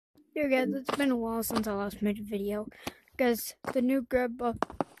Hey guys, it's been a while since I last made a video. Guys, the new grab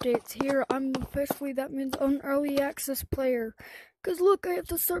update's here. I'm officially, that means an early access player. Cause look, I have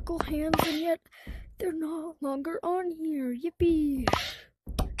the circle hands and yet they're no longer on here. Yippee!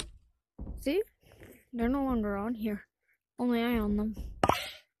 See? They're no longer on here. Only I own them.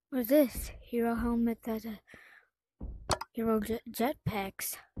 What is this? Hero helmet that's a hero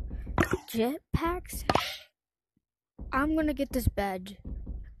jetpacks. Jetpacks? I'm gonna get this badge.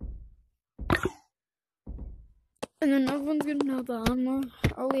 And then everyone's gonna know that I'm on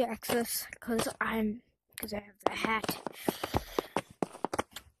early access because I have the hat.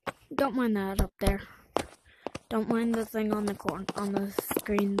 Don't mind that up there. Don't mind the thing on the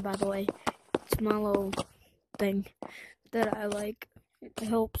screen, by the way. It's my little thing that I like. It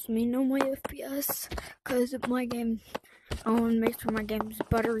helps me know my FPS because my game, I want to make sure my game is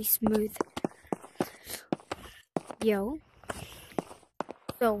buttery smooth. Yo.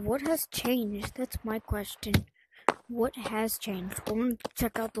 So what has changed? That's my question. What has changed? We're going to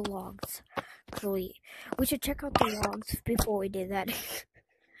check out the logs. Actually, we should check out the logs before we do that.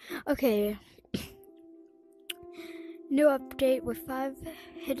 Okay. New update with 5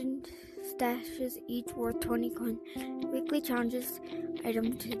 hidden stashes, each worth 20 coins. Weekly challenges.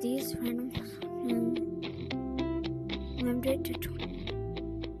 Item to these randoms. Limited to 20.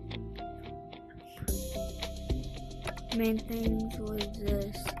 Main things was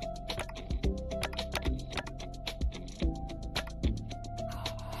this.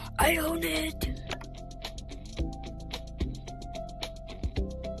 I own it!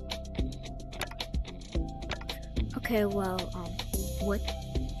 Okay, well, what?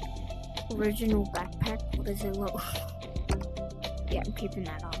 Original backpack? What does it look? Yeah, I'm keeping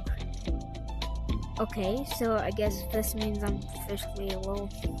that on. Okay, so I guess this means I'm officially a little...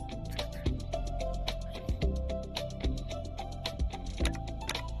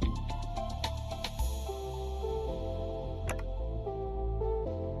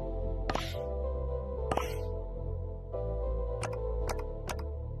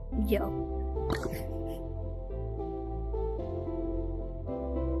 Yo.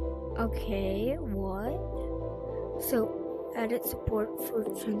 Okay, what? So, edit support for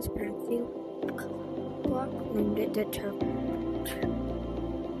transparency block, limited to turbo.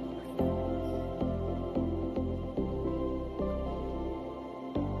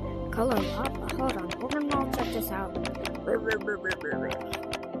 Color lava? Hold on, I'll check this out.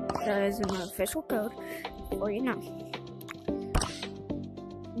 That is an official code, or you know.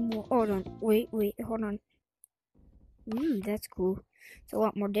 Hold on, wait, hold on. That's cool. It's a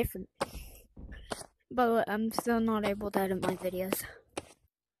lot more different. But I'm still not able to edit my videos.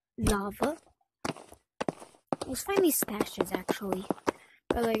 Lava? Let's find these stashes, actually.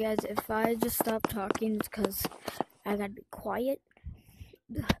 But like, guys, if I just stop talking, it's because I gotta be quiet.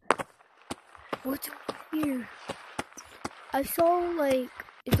 What's over here? I saw, like,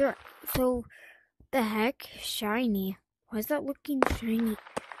 so, the heck? Shiny. Why is that looking shiny?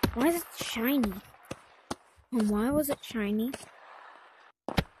 Why is it shiny? And why was it shiny?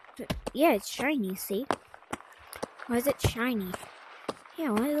 Yeah, it's shiny, see? Why is it shiny? Yeah,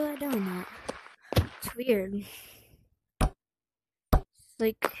 why is that doing that? It's weird. It's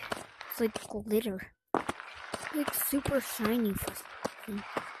like glitter. It's like super shiny for something.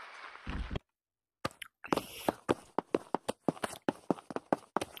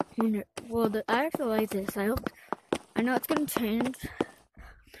 Well, I actually like this. I know it's gonna change,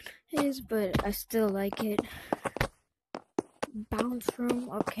 but I still like it. Bounce room,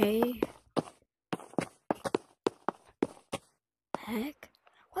 okay. Heck?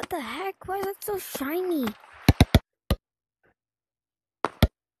 What the heck? Why is it so shiny?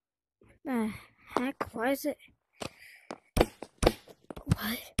 The heck? Why is it?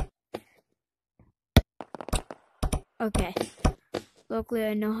 What? Okay. Luckily,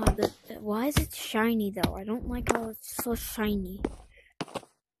 I know how to. Why is it shiny though? I don't like how it's so shiny.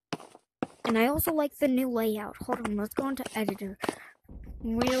 And I also like the new layout. Hold on, let's go into editor.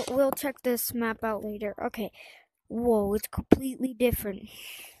 We'll check this map out later. Okay. Whoa, it's completely different.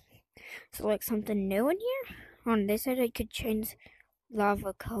 So like something new in here? On this side I could change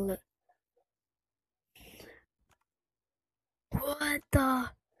lava color. What the?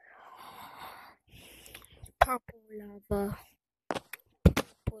 Purple lava.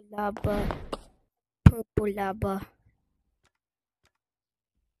 Purple lava. Purple lava.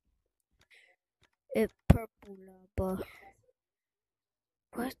 Purple lava.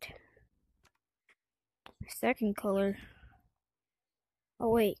 What? Second color. Oh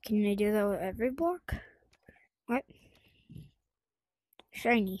wait, can I do that with every block? What?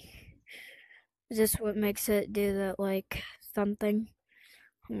 Shiny. Is this what makes it do that, like, something?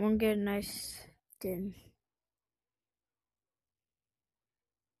 We'll get a nice dim.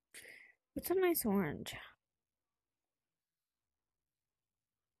 What's a nice orange?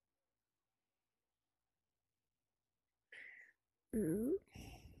 Ooh.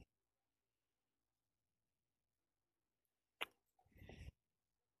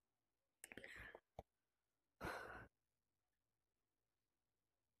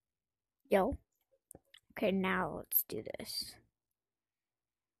 Yo. Okay, now let's do this.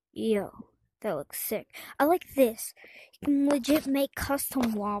 Yo, that looks sick. I like this. You can legit make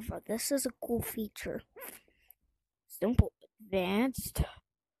custom lava. This is a cool feature. Simple. Advanced.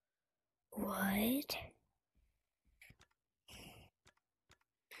 What?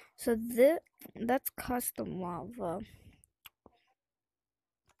 So that's custom lava.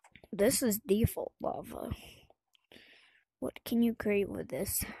 This is default lava. What can you create with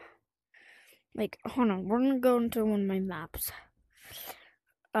this? Like, hold on, we're gonna go into one of my maps.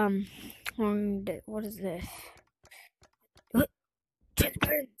 What is this? What?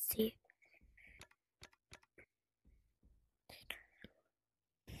 Transparency.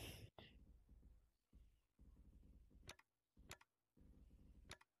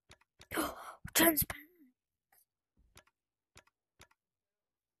 Transparent.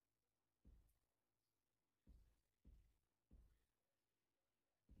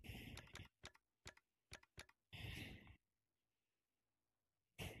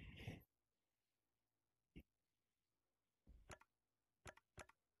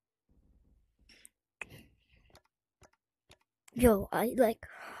 Yo,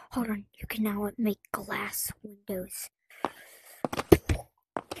 hold on, you can now make glass windows.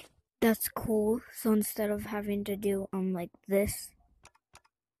 That's cool. So instead of having to do, like this,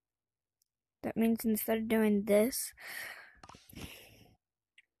 that means instead of doing this,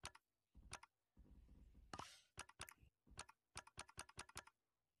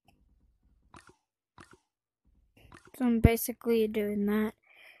 so I'm basically doing that.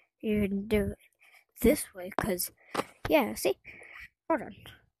 You can do it this way, cause, yeah, see? Hold on.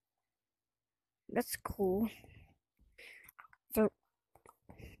 That's cool. So,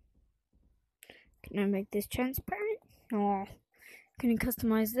 can I make this transparent? No. Can you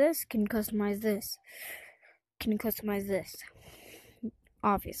customize this? Can you customize this? Can you customize this?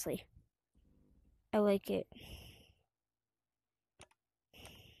 Obviously. I like it.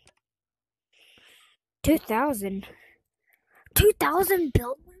 2,000. 2,000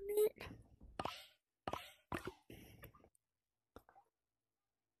 build limit?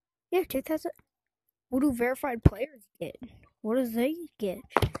 Yeah, 2,000. What do verified players get? What does they get?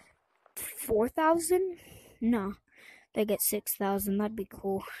 4,000? No, they get 6,000. That'd be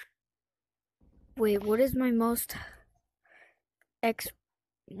cool. Wait, what is my most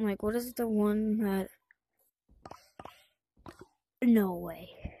what is the one that? No way.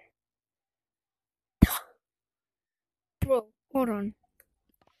 Bro, hold on.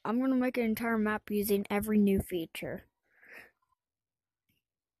 I'm gonna make an entire map using every new feature.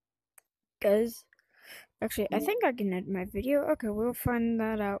 Guys, actually, I think I can edit my video. Okay, we'll find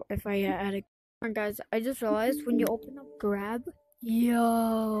that out if I add it. Alright, guys, I just realized when you open up Grab,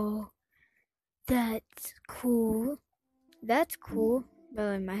 yo, that's cool. That's cool. By the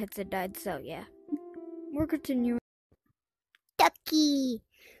way, my headset died, so yeah. We're continuing. Ducky!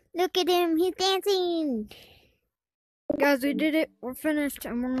 Look at him, he's dancing! Guys, we did it. We're finished,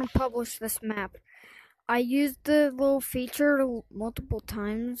 and we're gonna publish this map. I used the little feature multiple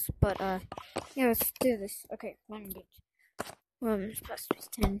times, but yeah, let's do this. Okay, 1 gauge. Past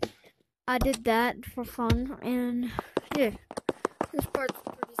 10. I did that for fun, and yeah, this part's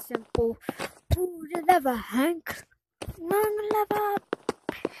pretty simple. Pull the lever, Hank. Long lever.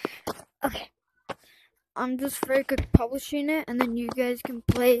 Okay, I'm just very good publishing it, and then you guys can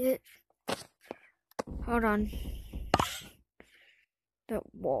play it. Hold on. That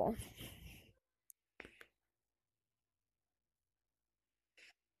wall.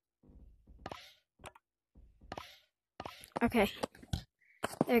 Okay,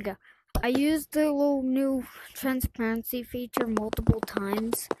 there you go. I used the little new transparency feature multiple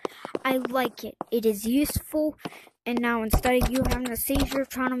times. I like it. It is useful. And now instead of you having a seizure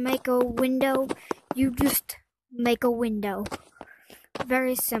trying to make a window, you just make a window.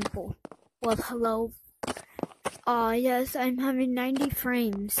 Very simple. Well, hello. Yes, I'm having 90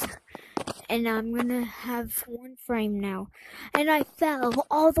 frames. And I'm gonna have 1 frame now. And I fell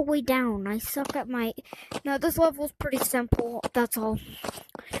all the way down. I suck at my... Now, this level's pretty simple. That's all.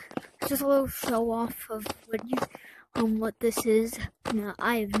 Just a little show off of what this is. No,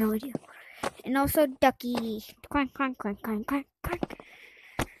 I have no idea. And also Ducky. Quack, quack, quack, quack, quack, quack.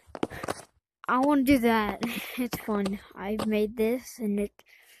 I want to do that. It's fun. I've made this and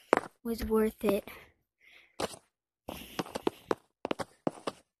was worth it.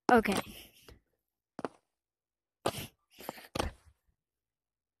 Okay.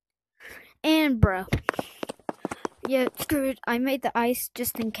 And bro. Yeah, screw it. I made the ice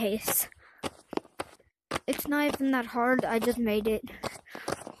just in case. It's not even that hard. I just made it.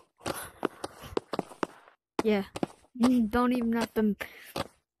 Yeah. Don't even have to.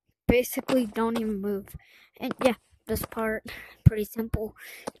 Basically, don't even move. And yeah, this part, pretty simple.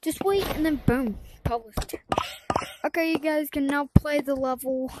 Just wait and then boom, published. Okay, you guys can now play the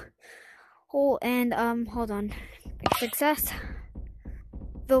level. And hold on. Success.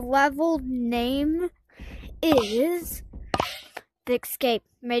 The level name is The Escape,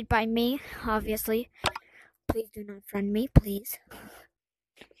 made by me, obviously. Please do not friend me, please.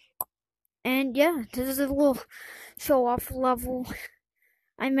 And yeah, this is a little show off level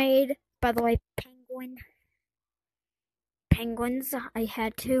I made. By the way, penguins, I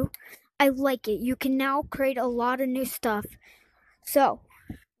had to. I like it. You can now create a lot of new stuff. So,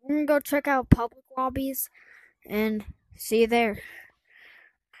 we're gonna go check out public lobbies and see you there.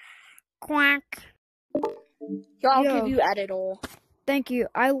 Quack. I'll give you edit all. Thank you.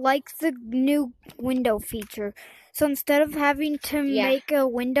 I like the new window feature. So instead of having to make a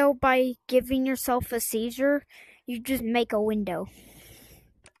window by giving yourself a seizure, you just make a window.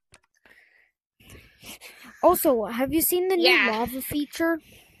 Also, have you seen the new lava feature?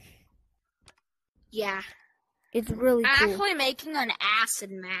 Yeah. It's really cool. I'm actually making an acid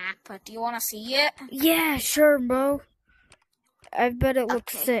map, but do you want to see it? Yeah, sure, bro. I bet it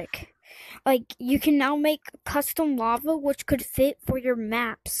looks sick. Like, you can now make custom lava which could fit for your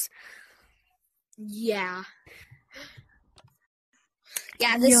maps. Yeah.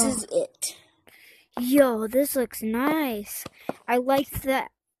 Yeah, this is it. Yo, this looks nice. I like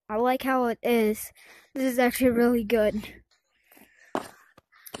that. I like how it is. This is actually really good.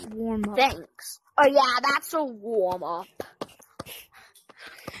 Warm up. Thanks. Oh yeah, that's a warm up.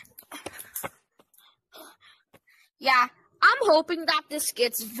 Yeah, I'm hoping that this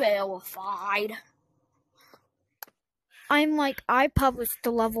gets verified. I published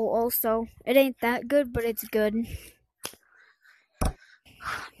the level also. It ain't that good, but it's good.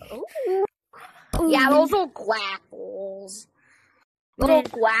 Ooh. Yeah, those are grapples. Little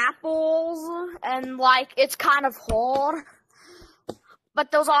grapples, and it's kind of hard.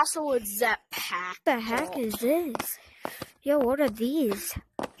 But there's also a jetpack. What the heck is this? Yo, what are these?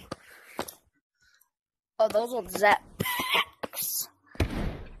 Oh, those are jetpacks.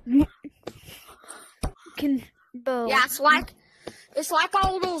 Yeah, it's like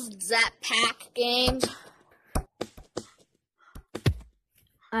all those jetpack games.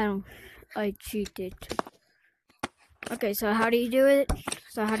 I cheated. Okay, so how do you do it?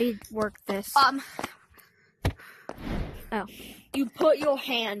 So how do you work this? Oh. You put your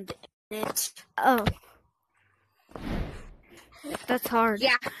hand in it. Oh. That's hard.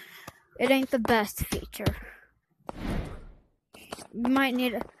 Yeah. It ain't the best feature. You might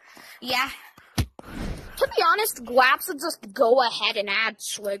need a... Yeah. To be honest, Glaps would just go ahead and add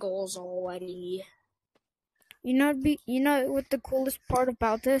squiggles already. You know what the coolest part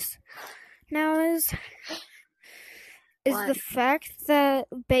about this now is? Is the fact that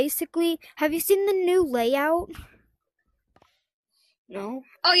basically, have you seen the new layout? No.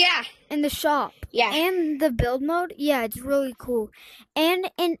 Oh yeah. In the shop. Yeah. And the build mode? Yeah, it's really cool. And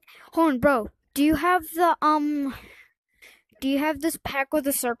hold on, bro. Do you have this pack with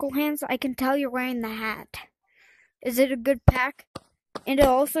the circle hands? I can tell you're wearing the hat. Is it a good pack? And it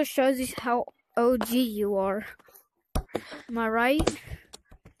also shows you how OG you are. Am I right?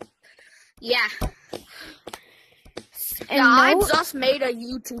 Yeah. And yeah, I just made a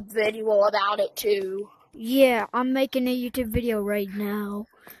YouTube video about it too. Yeah, I'm making a YouTube video right now,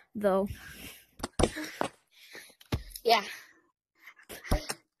 though. Yeah.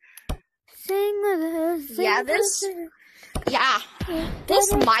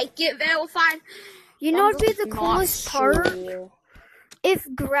 This might get verified. You know what'd be the coolest part? If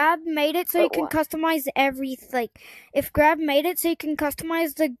Grab made it so you can customize if Grab made it so you can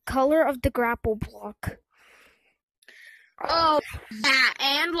customize the color of the grapple block. Oh, yeah,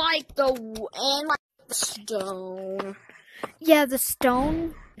 and the stone. Yeah, the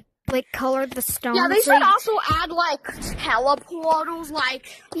stone. Color the stone. Yeah, they should also add teleporters,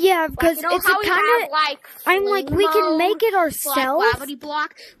 yeah, because it's a kind of we can make it ourselves. Gravity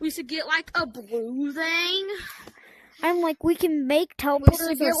block. We should get a blue thing. We can make teleporters we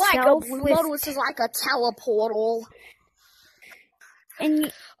should get ourselves. A blue mode, which is a teleportal.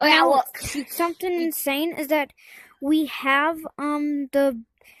 And something insane is that we have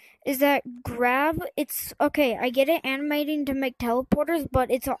is that grab. It's okay. I get it, animating to make teleporters, but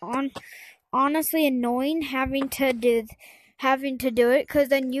it's honestly annoying having to do it because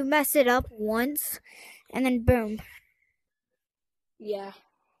then you mess it up once, and then boom. Yeah.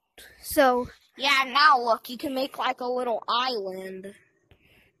 So Yeah, now look, you can make like a little island.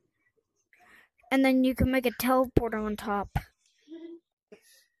 and then you can make a teleporter on top.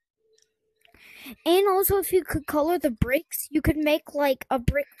 And also, if you could color the bricks, you could make like a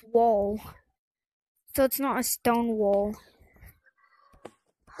brick wall. So it's not a stone wall.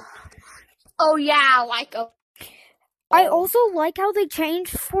 Oh yeah, like a... I also like how they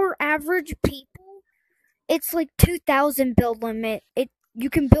changed for average people. It's like 2,000 build limit. You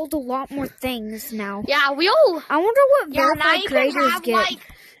can build a lot more things now. Yeah, I wonder what verified creators get.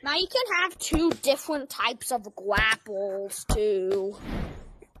 Now you can have 2 different types of Glapples too.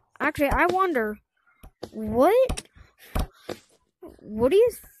 Actually, I wonder what do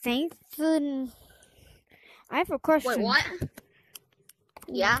you think I have a question. Wait, what?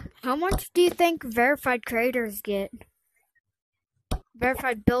 Yeah. How much do you think verified creators get?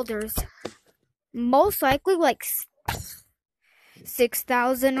 Verified builders? Most likely like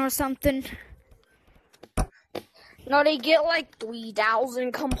 6,000 or something. No, they get like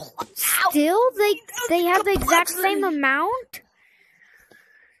 3,000 Still, they have the exact same amount?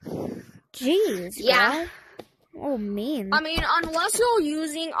 Jeez, yeah. bro. Oh, man. I mean, unless you're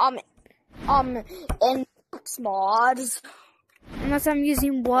using index mods. Unless I'm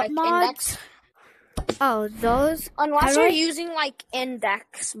using what like mods? Oh, those? Unless you're using like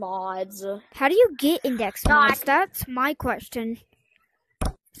index mods. How do you get index mods? That's my question.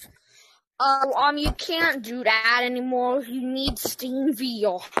 You can't do that anymore. You need Steam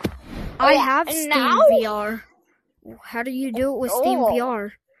VR. I have Steam VR. How do you do it with Steam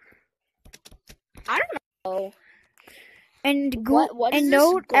VR? I don't know. And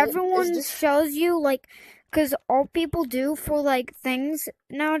everyone shows you like, cause all people do for like things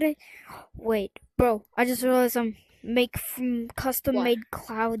nowadays. Wait, bro, I just realized make from custom made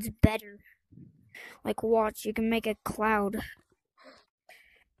clouds better. Like, watch, you can make a cloud.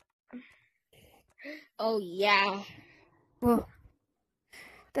 Oh yeah. Well,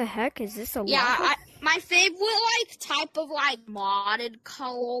 the heck is this? My favorite like type of like modded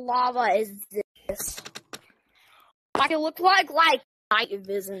color lava is this. Like it looks like night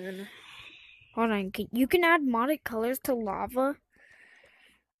vision. Hold on, you can add modded colors to lava.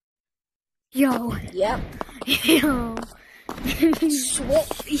 Yo. Yep. Yo.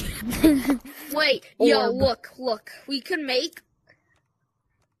 Wait, yo, look. We can make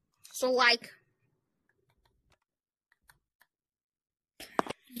so like.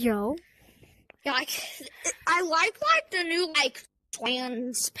 Yo. Yeah, I like the new like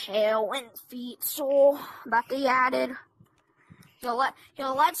transparent feature that they added.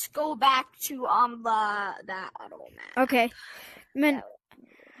 Let's go back to that other map. Okay, man,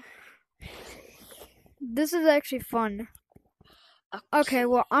 this is actually fun. Okay,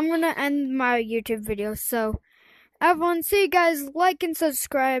 well, I'm gonna end my YouTube video. So, everyone, see you guys. Like and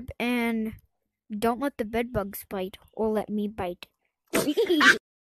subscribe, and don't let the bedbugs bite or let me bite.